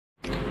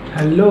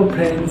Hello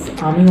friends,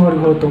 আমি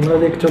অর্ঘ। তোমরা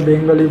দেখছো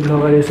বেঙ্গলি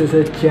ব্লগার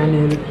এসএসের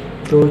চ্যানেল।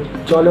 তো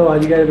চলো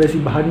আজকে আর বেশি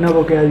ভাগ না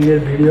বকে আজকের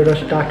ভিডিওটা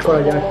স্টার্ট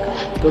করা যাক।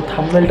 তো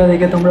থাম্বনেলটা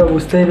দেখে তোমরা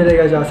বুঝতেই পেরে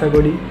গেছো আশা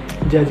করি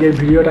যে আজকের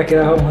ভিডিওটা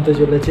কীরকম হতে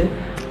চলেছে।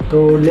 তো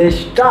let's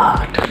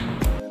start.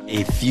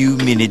 A few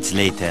minutes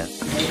later.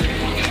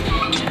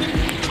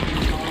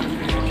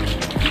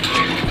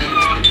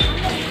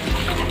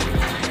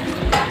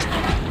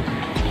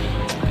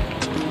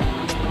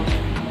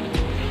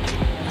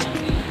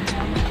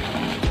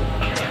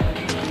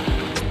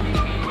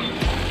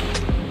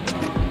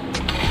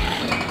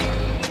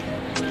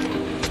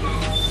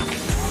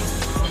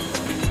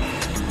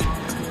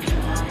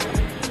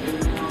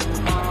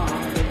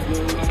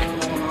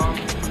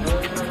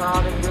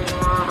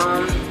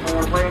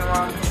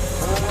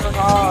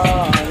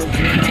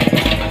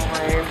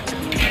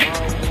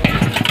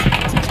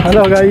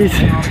 Hello guys,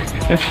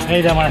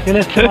 এই জামা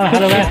চলে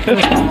হ্যালো ভাই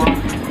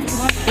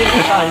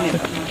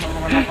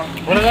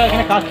বলে দাও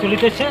এখানে কাজ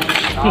চলিতেছে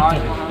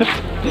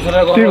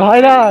তুই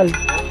ভাইরাল।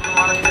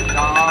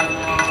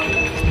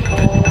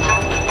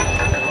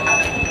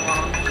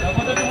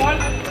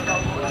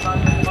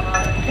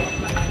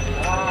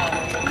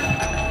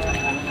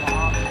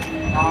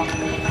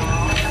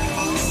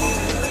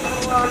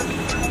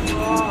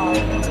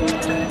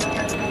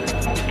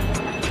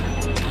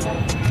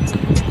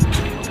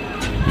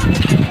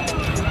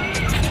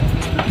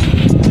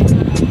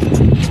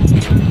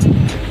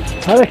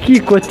 আরে কি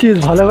করছিস,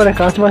 ভালো করে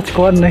কাজ বাজ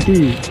কর নাকি।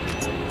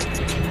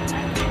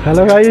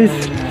 হ্যালো গাইস,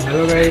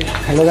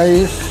 হ্যালো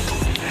গাইস,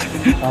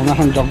 আমরা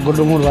এখন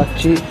যজ্ঞডুমুর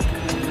যাচ্ছি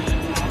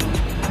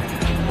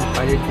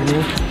কাজের জন্য।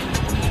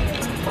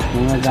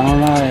 তোমরা জানো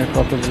না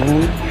কত গুণ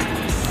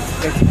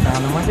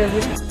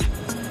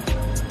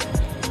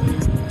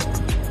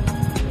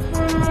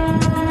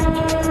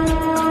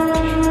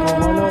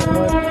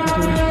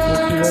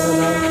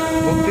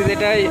ভক্তি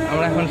যেটাই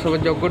আমরা এখন সবাই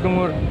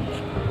যজ্ঞডুমুর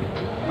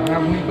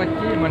ভাঙাভুঙি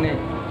করছি, মানে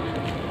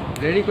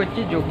রেডি করছি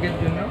যজ্ঞের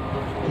জন্য।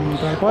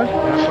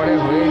 তারপরে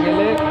হয়ে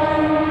গেলে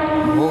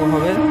ভোগ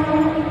হবে,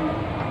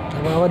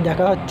 আবার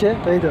দেখা হচ্ছে,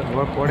 তাই তো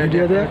আবার পরে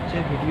ভিডিওতে।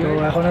 তো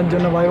এখনের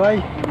জন্য বাই বাই।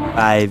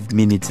 5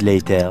 minutes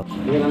later.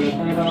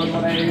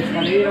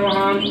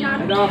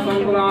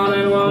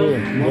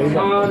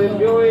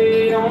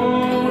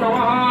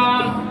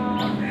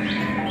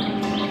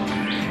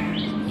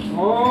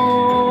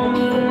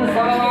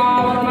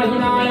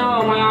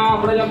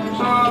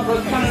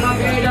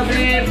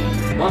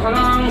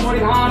 वसनां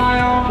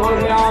परिधानाय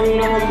समर्पयामि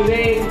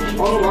नमस्ते।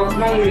 ओम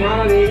भस्मं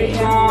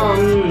ज्ञानदेवीशां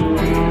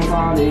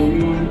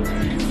देवी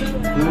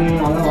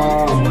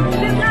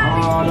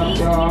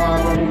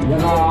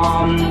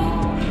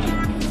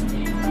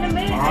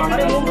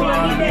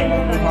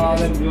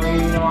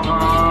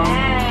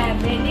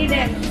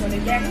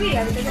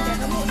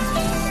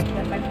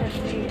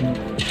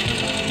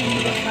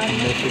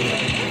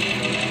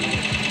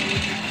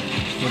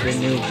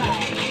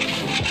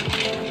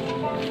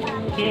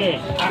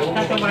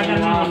আটটা তো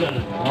বাজানো হলো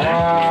না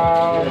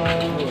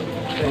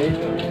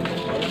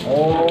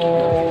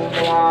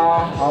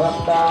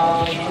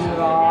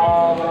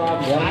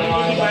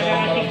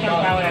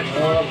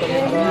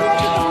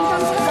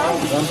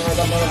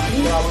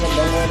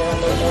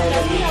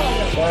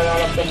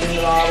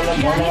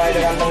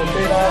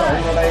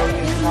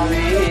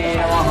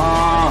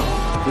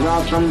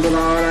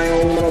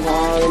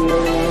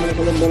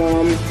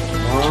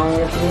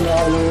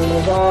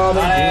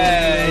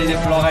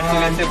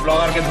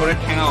ব্লগারকে ধরে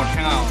ঠেঙাও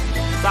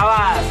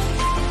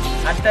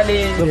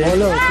তো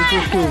বলো কিছু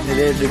একটু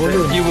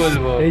বলুন, কি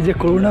বলবো? এই যে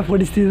করোনা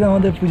পরিস্থিতিতে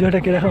আমাদের পুজোটা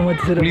কিরকম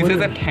হচ্ছে সেটা পুলিশে বলুন।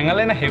 তো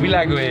ঠেঙালে না হেভি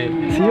লাগবে,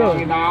 শিওর?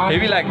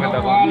 হেভি লাগবে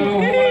তখন।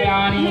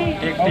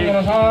 ঠিক ঠিক,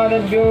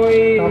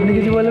 আপনি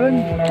কিছু বলবেন?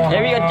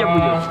 হেভি হচ্ছে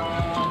পুজো।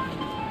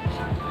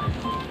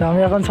 তা আমি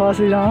এখন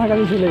সরাসরি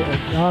রানাঘাটে চলে যাই,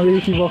 আমাদের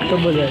কি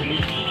বক্তব্য যায়।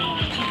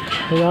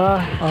 এরা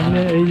আপনি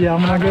এই যে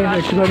আপনাকে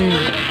একটুখানি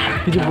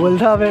কিছু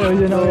বলতে হবে, ওই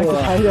জন্য আপনি একটু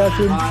সাইডে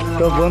আছেন।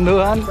 তো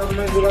বন্ধুগান,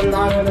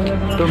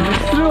 তো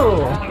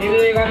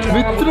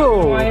মিত্র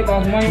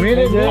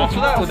মেরে যে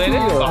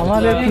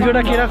আমাদের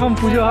পুজোটা কিরকম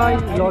পুজো হয়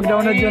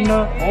লকডাউনের জন্য,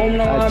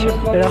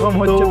 এরকম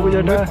হচ্ছে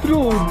পুজোটা।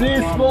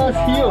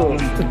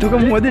 তো তোকে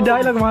মোদির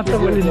ডায়লগ মারতে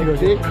বলিনি,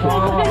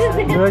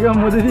 তোকে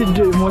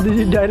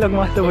মোদিজির ডায়লগ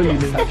মারতে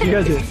বলিনি, ঠিক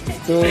আছে?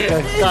 তো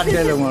কার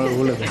ডায়লগ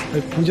বলে দেয়।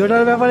 ওই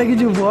পুজোটার ব্যাপারে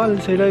কিছু বল,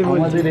 সেটাই বল।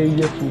 আমাদের এই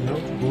যে পুজো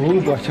বহু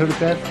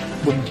বছরকার,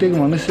 প্রত্যেক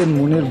মানুষের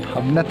মনের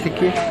ভাবনা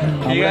থেকে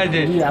ঠিক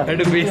আছে,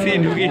 একটু বেশি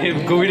ঢুকিয়ে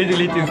গভীরে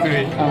চলে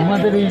যাচ্ছিস।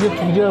 আমাদের এই যে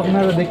পুজো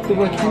আপনারা দেখতে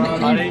পাচ্ছেন,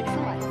 আরে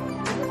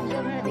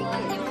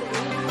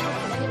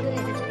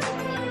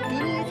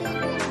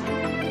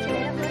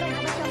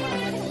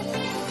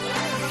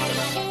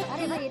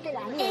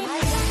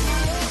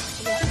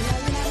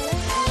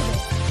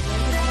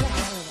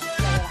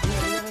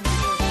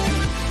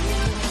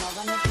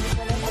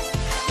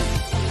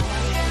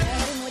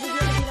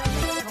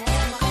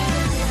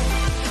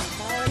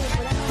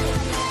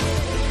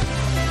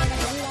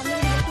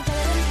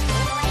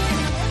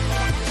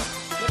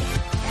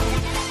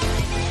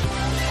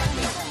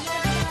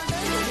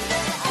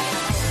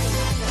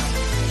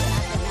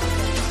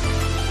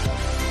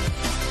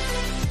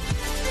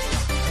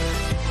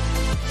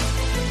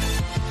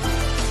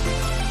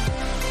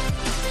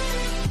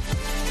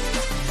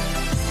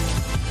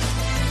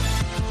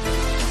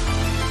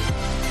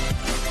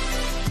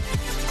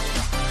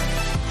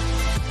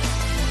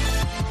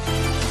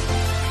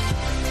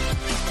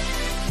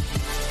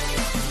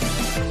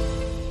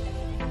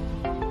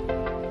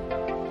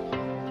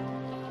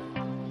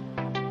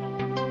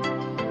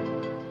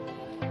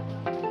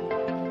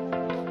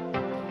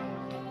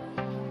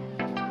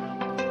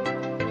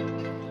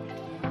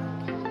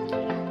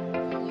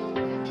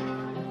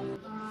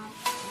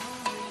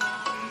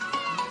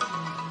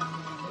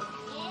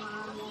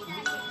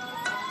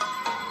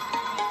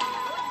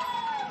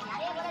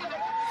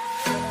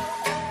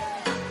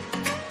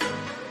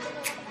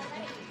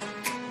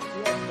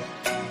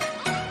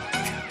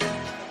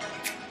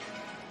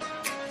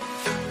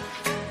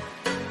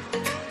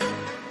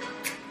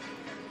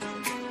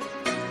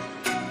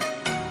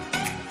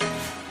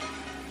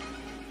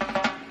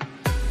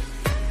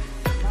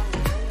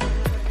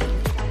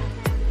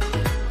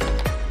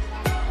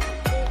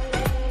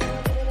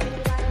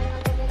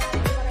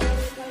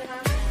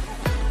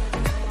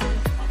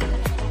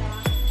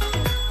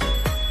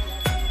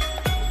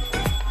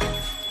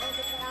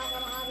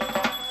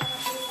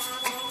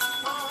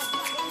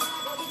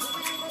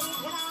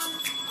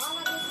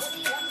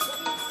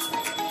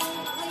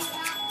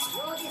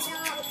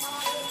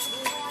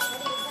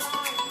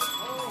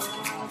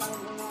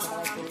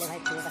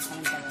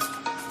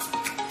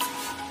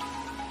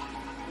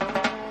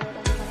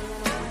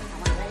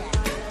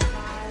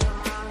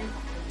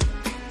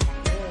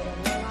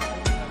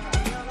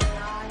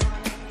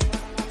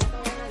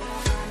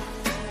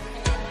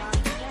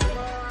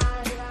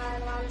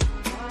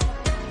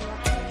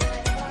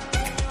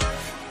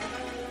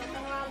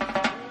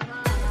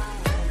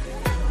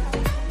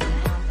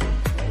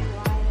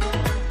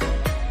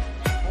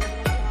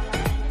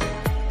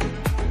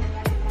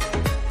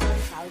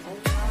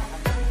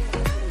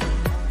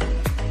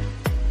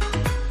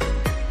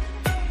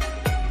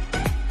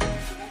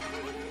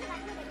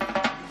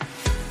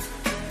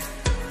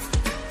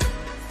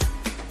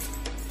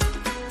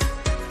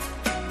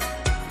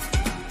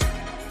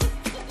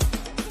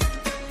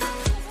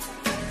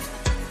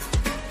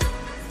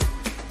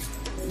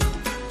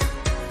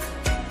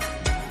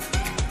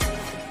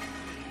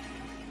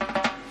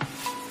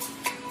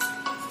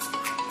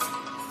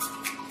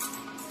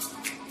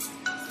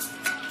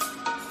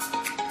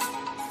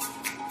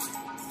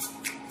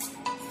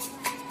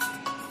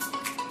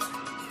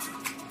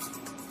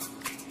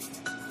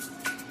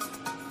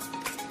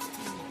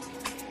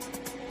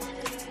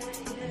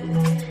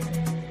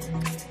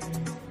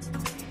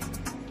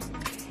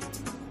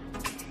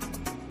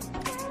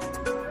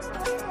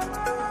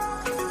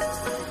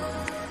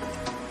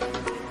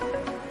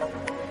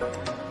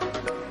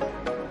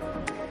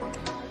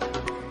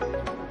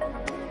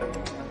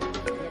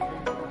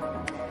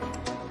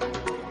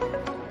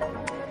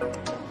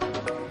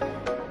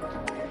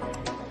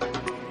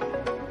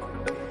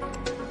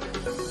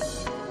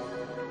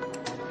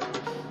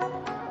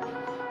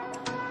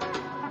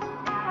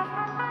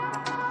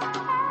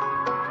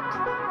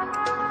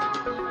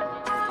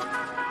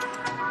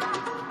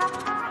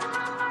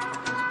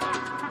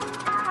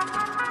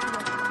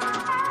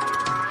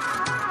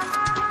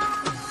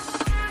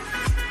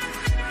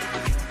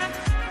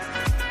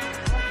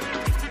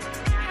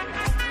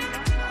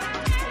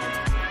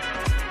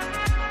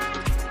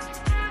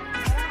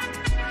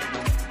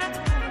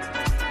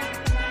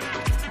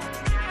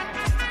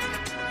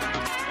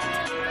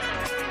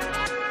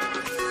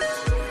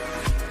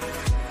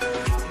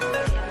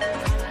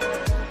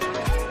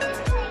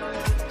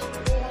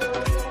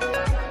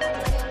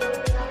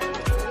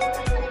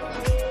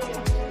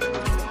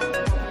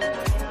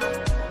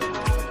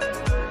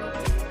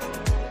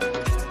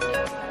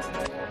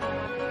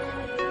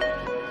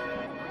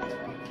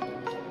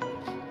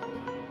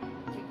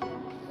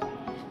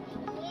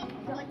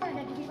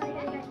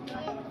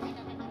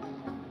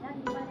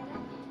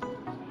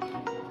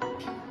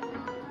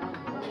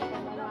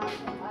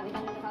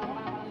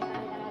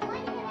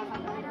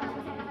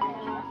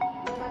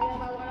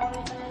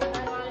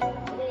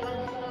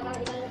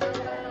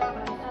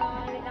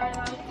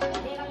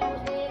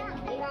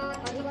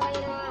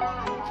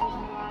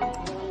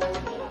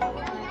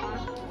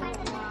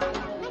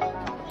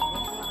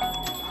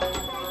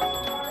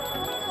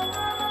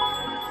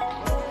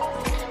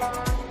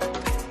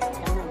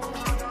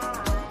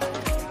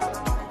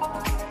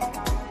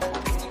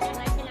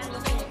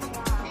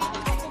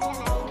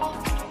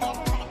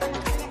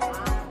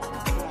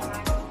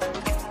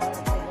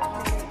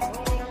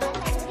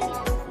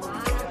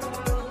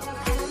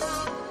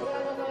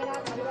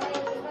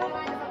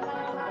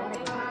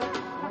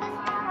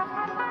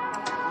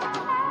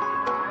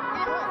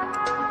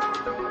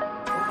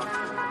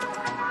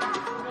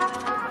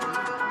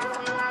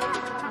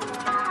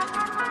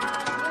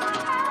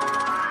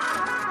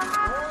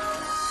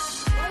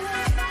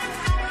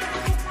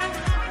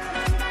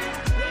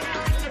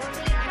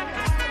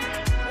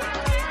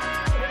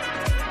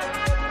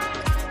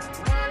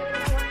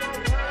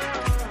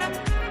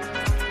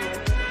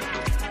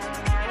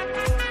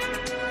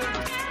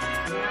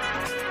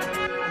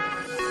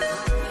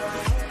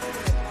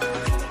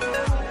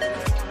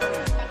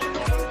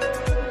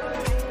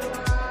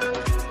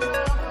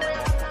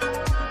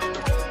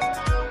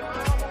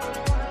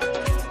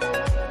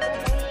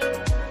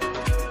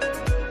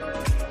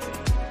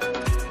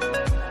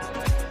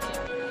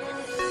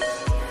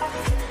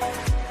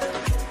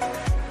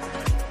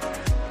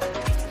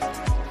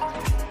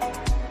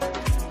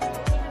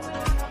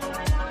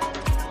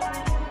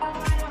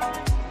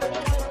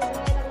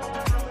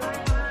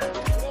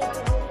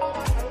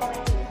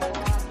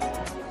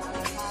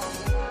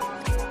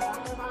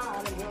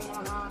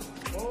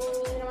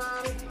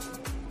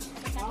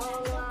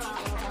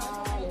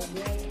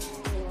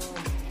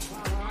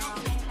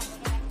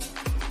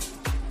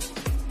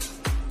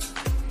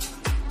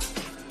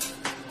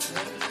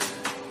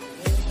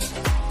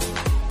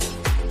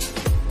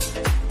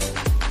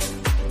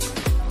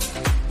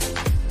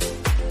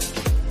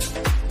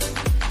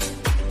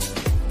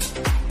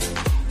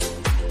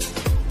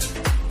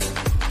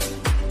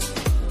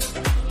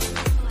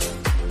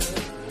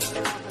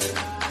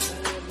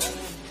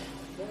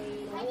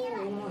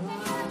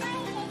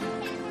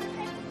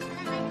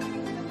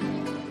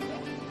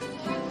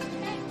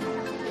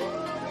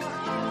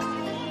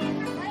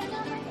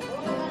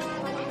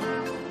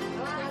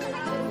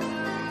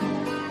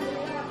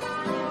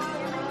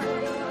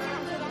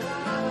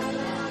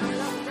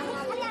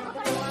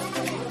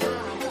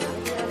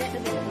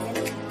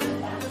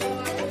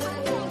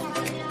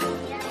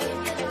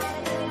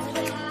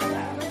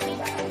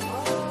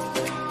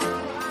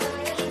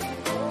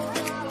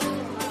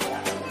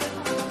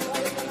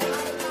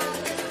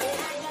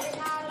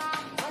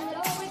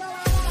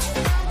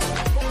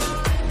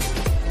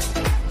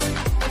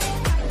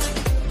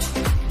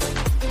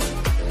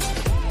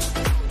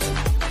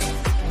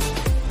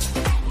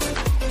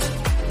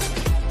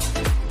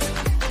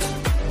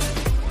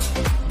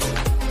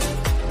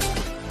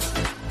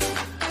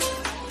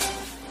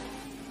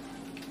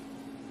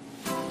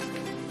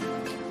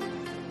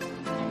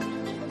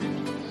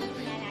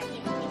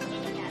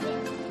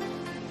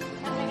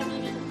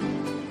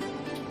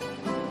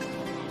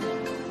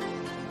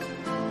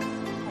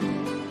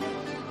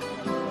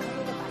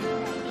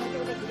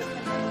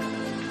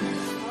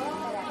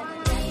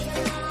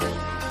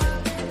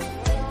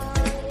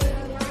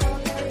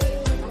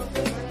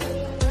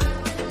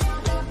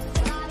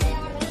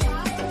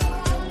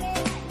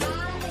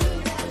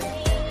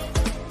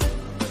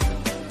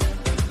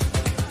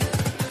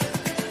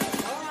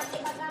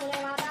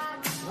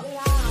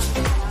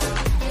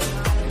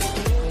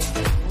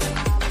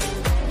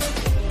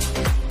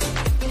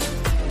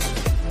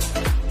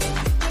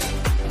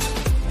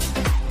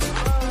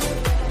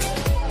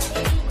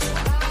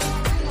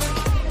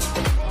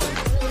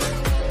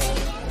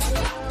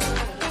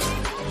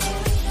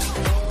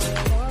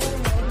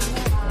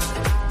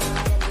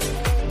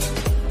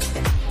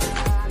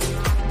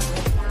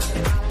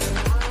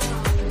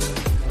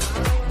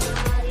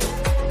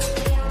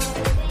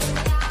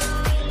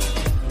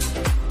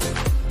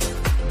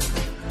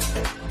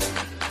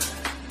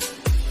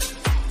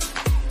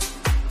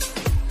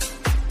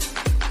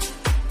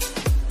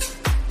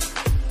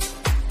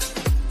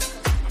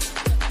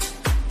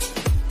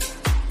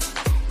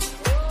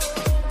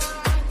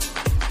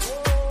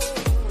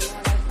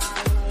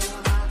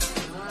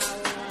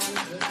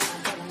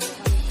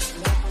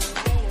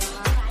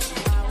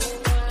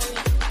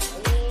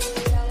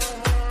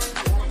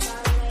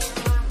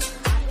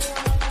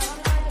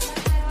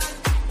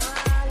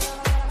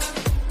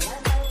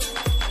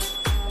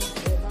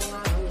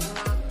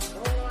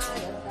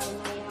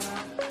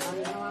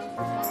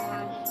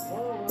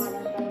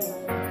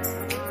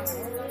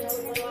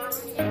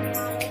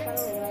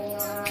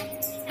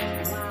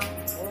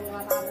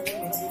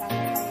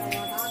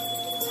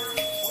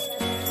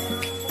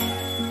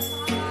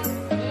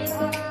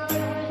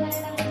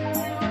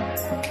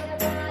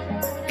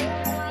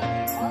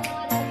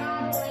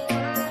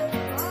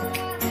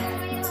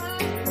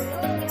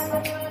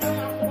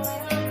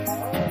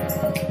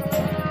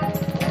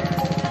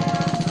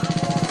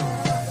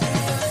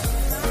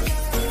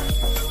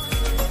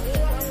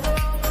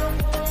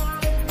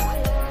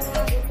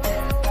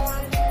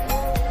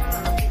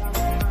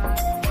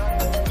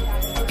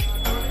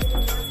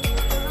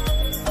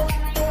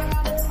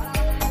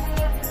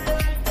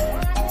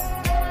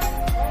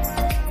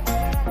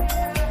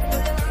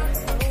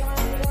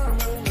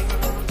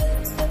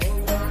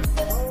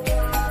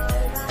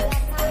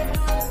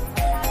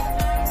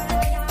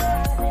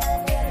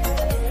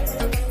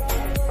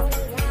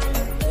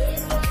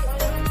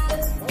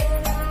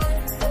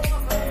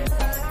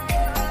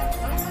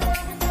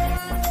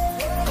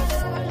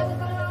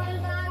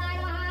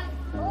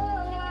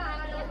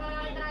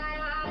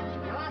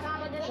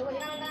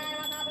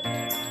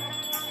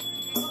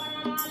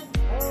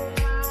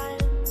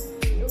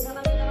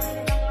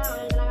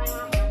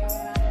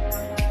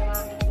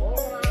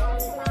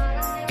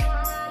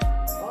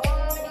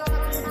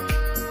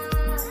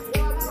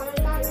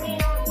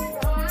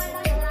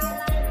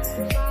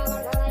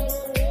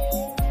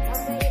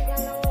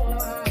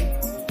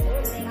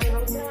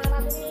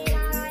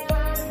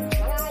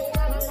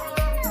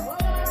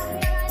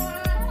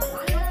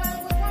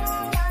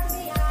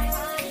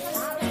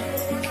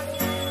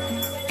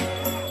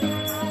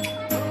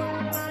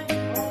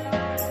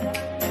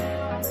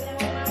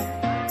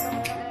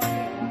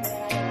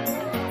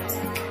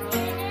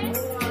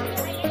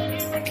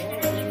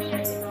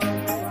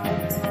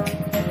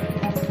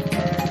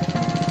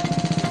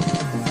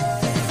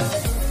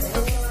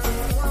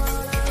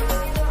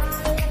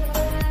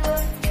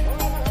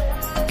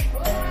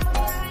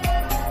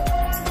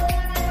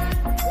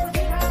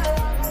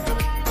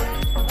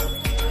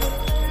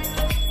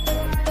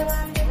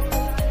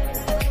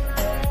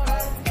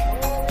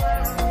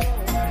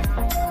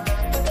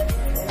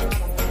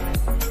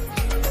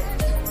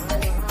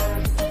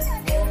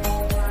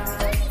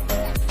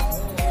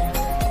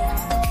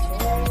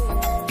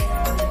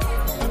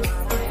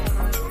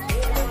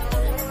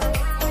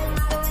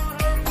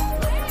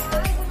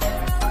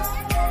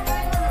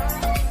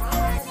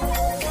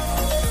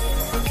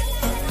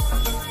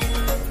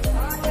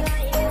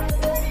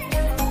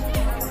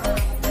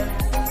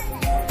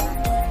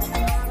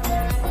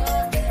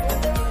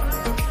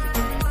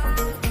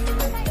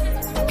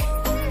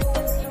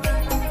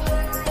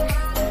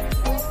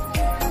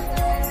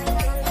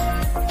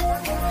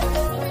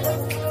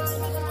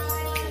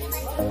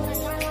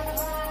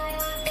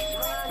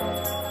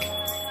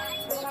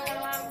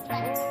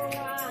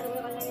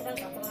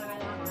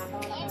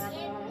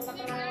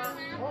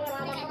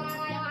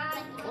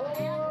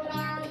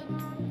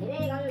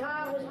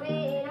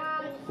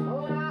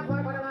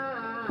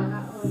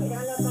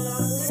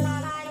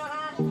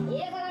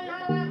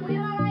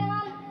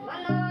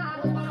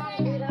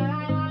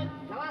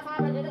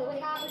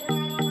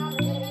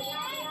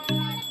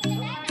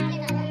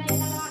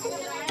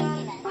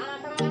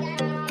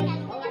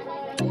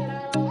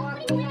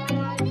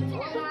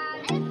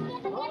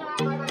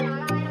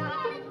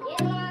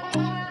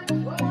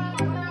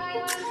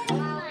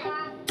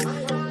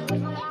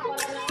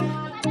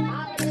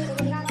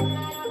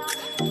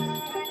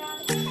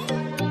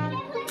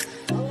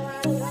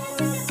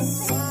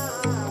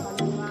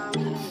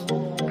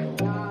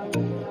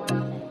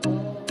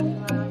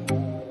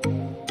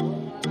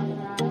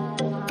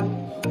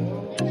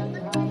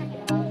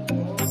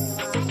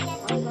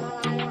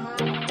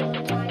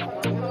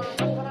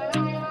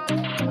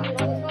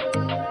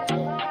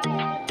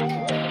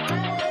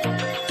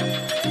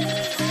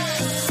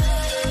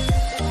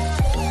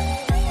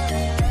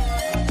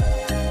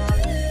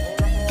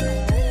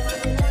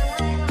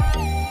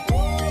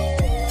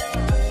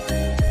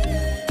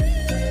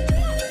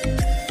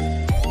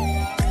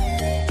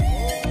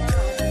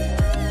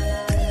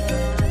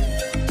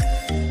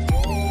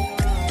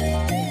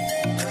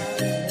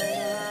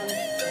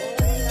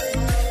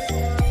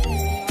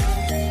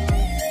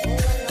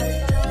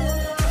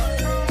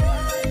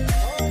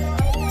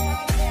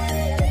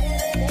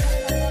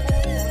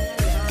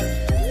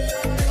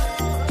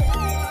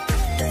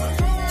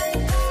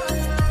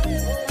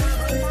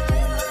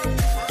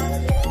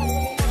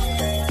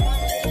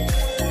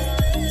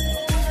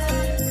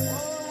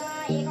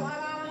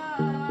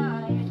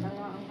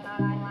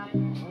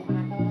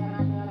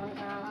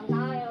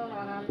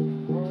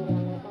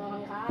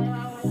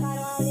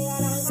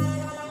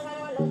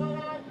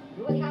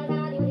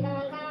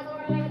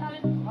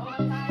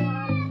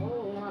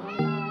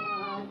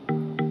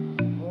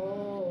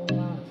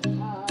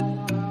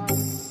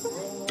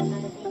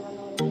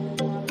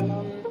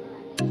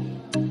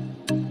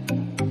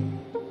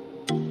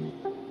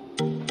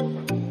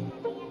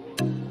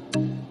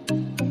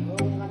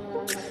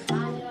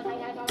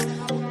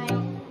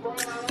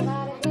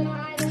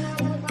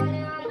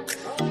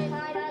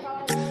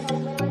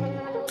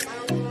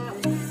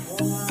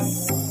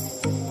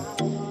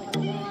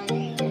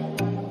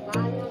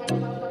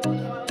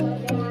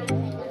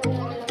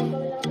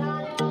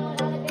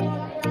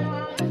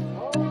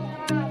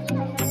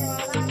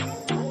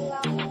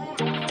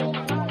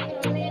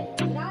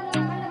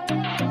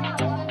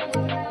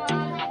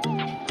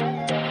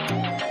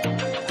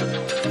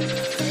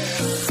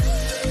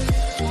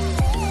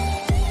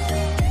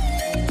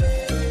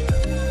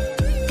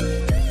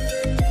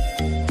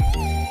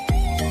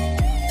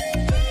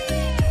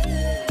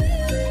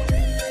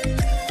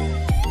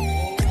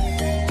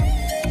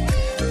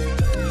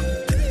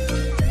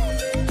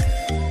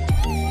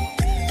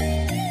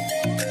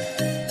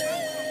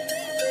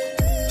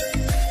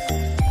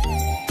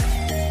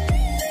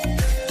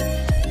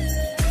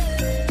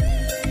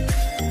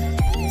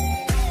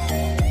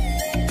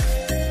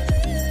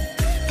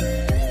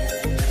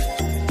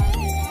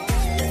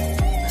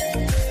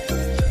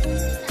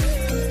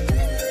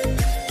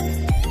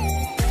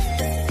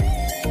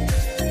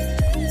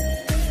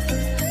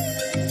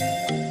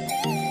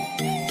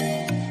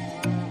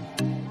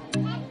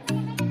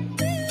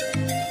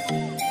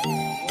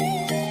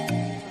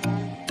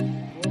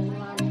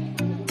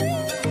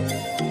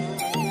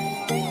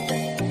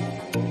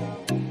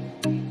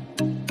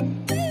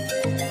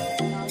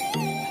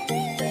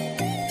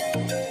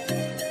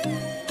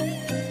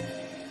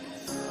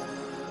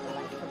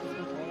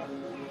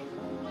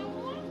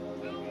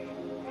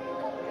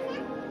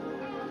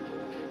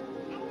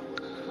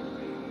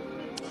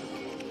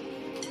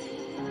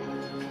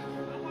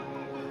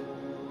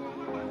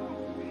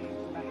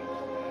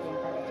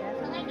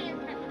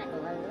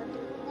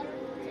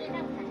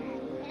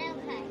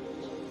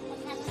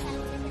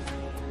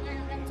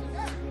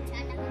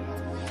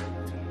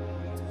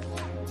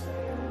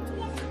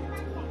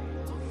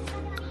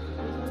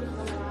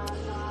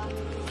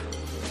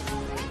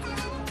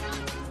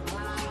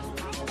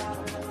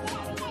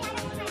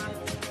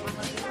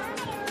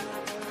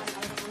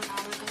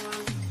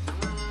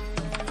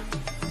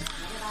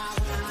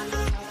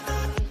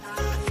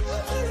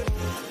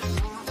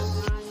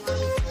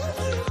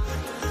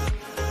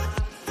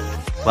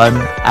 1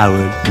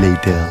 hour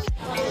later.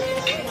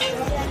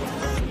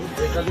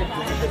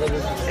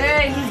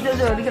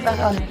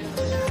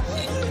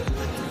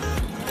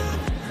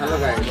 হ্যালো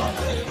গাইস,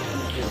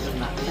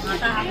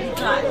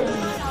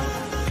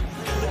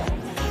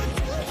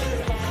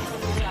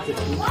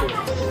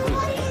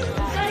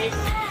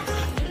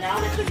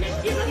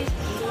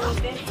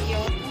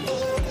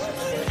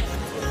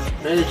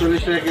 এই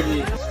 40 টাকা কেজি।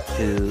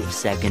 2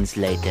 seconds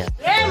later.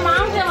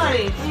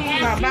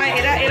 বাবা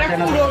এরা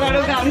পুরো গেল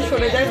গান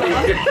চলে যায় বাবা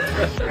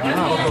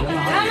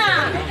না না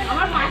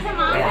আমার পাশে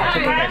মা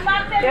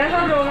এরা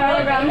সব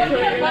রোগালো গান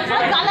চলে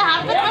যায় তাহলে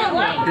হাত ধরে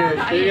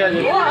ঠিক আছে,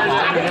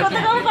 কত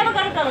করো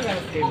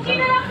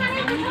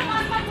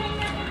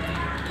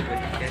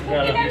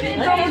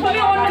তুমি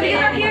অন্য দিকে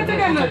তাকিয়েছো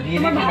কেন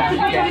তোমার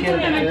ভাবছি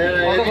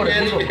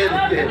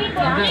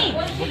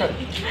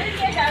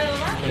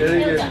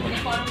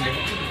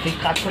এই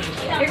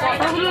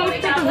কথাগুলো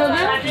উঠছে তো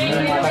দাদা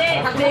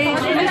আপনি এই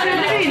শুনে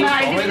না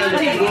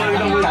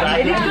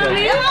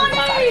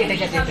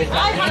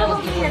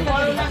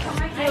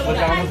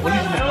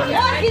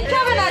কিচ্ছু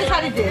হবে না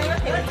শাড়িতে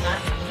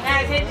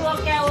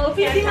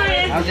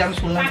আমি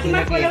শুনলাম তুই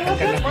নাকি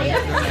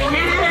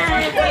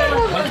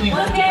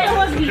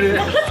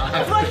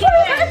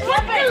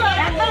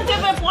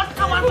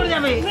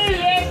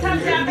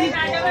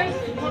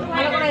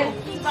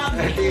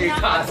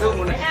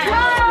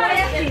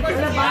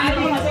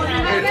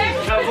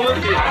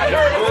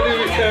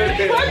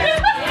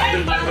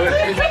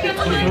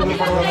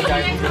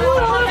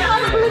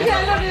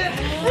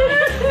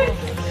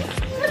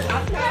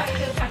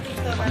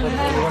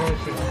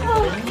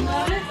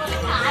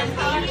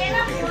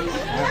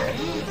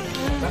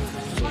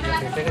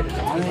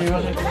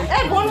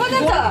বলবো না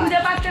তো খুঁজে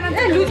পাচ্ছে না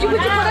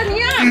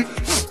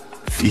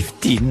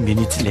 15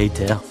 minutes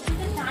later.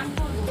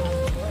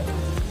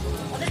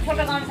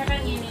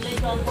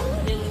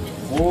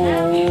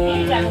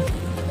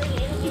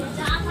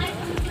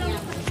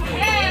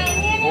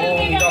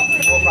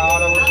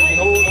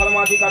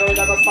 धर्माधिकारो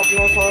जगत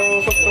स्वप्नो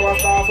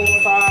सुप्तवस्था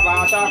सुमसा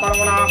भाषा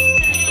कर्मणा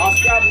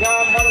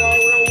अस्याभ्याम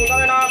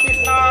धर्मना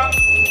कृष्णा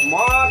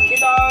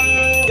मात्कितां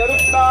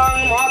जरुत्तां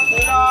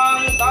मात्मितां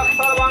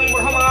तत्सर्वं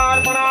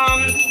ब्रह्मार्पणं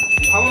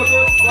भवतु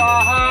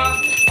स्वाहा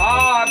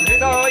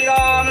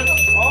आभृतोयम्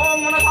ॐ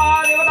मनसा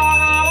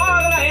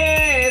देवतानामागमहे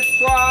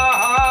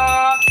स्वाहा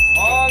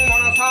ॐ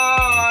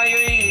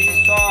मनसायै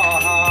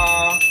स्वाहा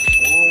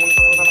ॐ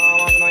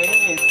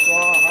देवतानामागमहे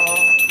स्वाहा।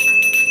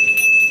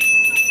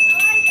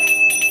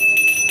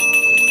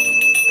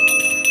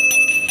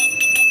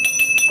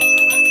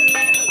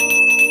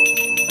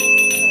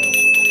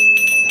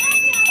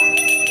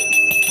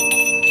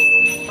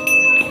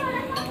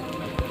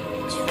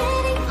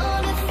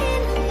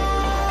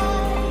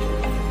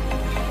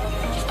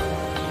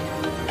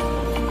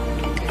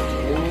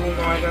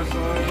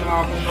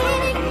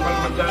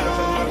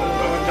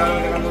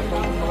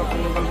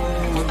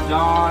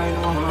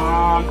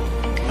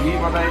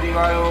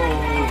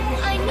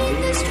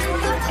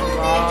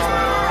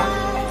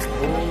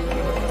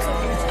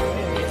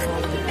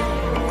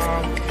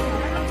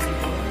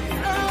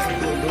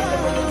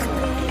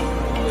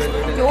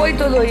 ওই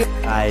তো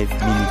 5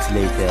 minutes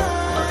later.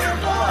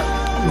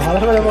 ভালো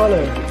করে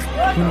বলো,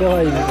 শুনতে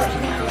পাইনি।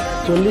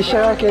 40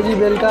 টাকা কেজি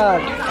বেল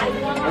কাঠ।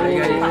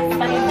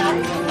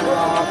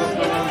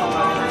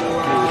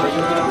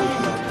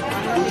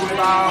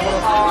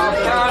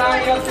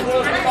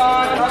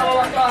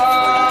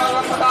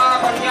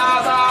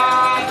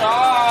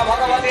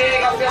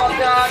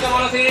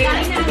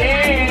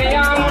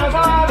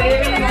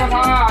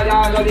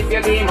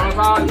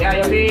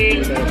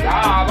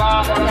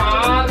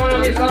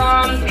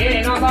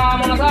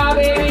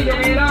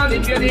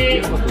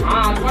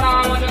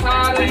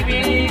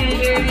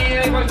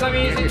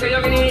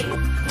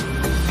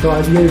 তো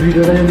আজকের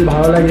ভিডিওটা যদি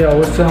ভালো লাগে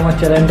অবশ্যই আমার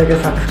চ্যানেলটাকে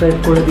সাবস্ক্রাইব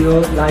করে দিও,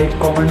 লাইক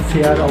কমেন্ট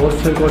শেয়ার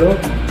অবশ্যই করো।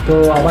 তো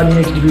আবার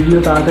নেক্সট ভিডিও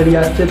তাড়াতাড়ি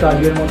আসছে। তো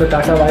আজকের মতো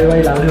টাটা বাই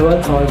বাই, লাভ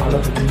সবাই ভালো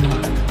থাকুন।